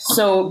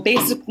So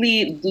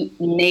basically,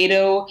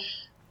 NATO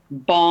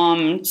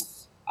bombed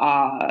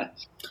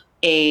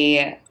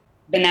the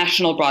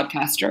national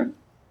broadcaster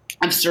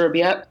of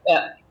Serbia.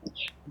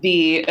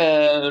 The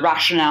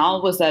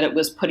rationale was that it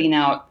was putting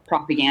out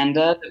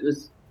propaganda that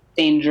was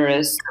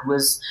dangerous,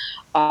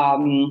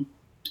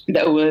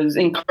 that was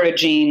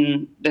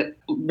encouraging the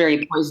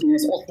very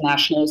poisonous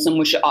ultranationalism,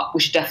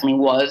 which definitely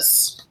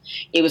was.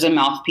 It was a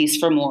mouthpiece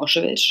for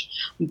Milosevic,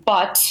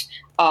 but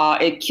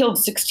it killed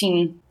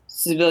 16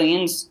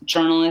 civilians,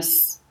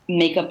 journalists,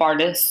 makeup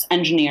artists,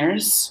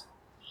 engineers,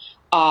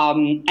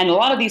 and a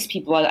lot of these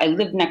people. I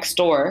lived next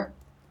door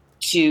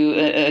to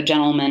a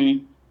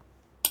gentleman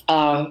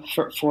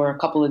for a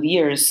couple of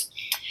years,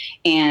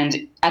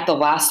 and at the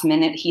last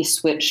minute, he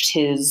switched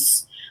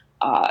his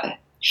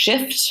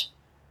shift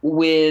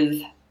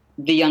with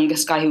the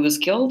youngest guy who was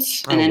killed,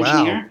 an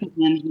engineer.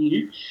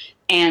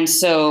 And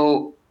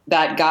so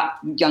that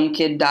young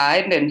kid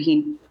died, and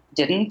he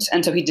didn't.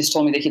 And so he just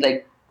told me that he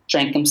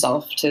drank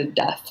himself to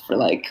death for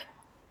a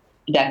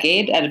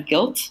decade out of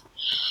guilt.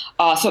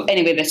 So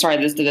anyway, that's a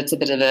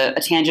bit of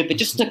a tangent, but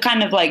just to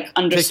kind of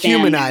understand, to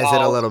humanize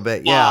it a little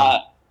bit, yeah.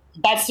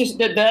 That's just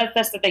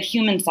that's the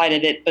human side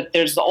of it, but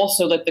there's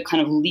also the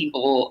kind of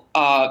legal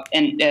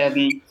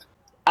and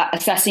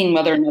assessing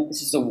whether or not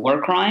this is a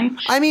war crime.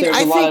 I mean,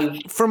 I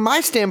think from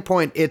my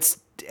standpoint, it's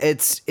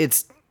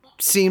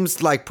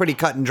seems like pretty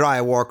cut and dry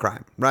a war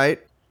crime, right?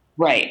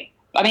 Right.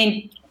 I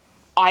mean,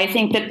 I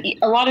think that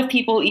a lot of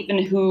people,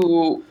 even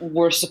who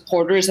were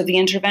supporters of the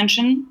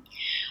intervention,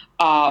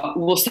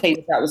 will say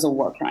that was a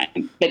war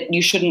crime. That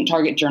you shouldn't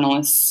target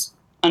journalists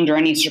under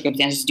any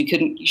circumstances.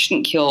 You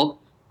shouldn't kill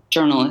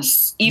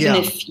journalists, even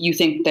if you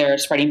think they're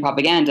spreading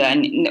propaganda.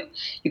 And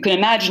you can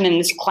imagine in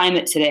this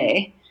climate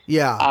today.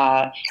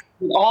 Yeah.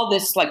 All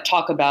this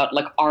talk about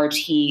RT,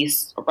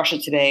 Russia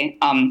Today,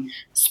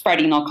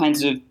 spreading all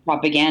kinds of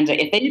propaganda.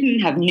 If they didn't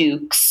have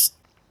nukes,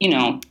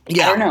 I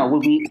don't know,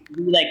 would we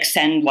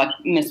send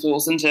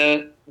missiles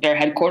into their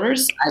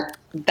headquarters?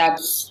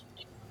 That's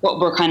what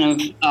we're kind of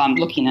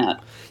looking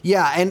at.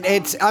 Yeah, and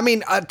it's, I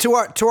mean, to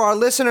our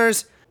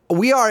listeners,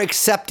 we are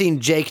accepting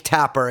Jake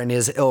Tapper and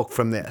his ilk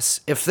from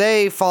this. If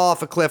they fall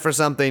off a cliff or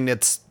something,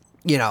 it's,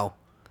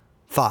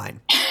 fine.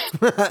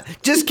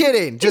 Just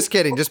kidding, just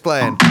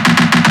playing.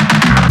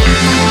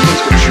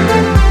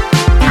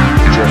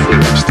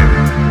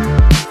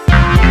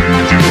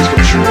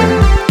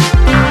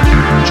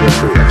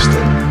 Jeffrey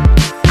Epstein.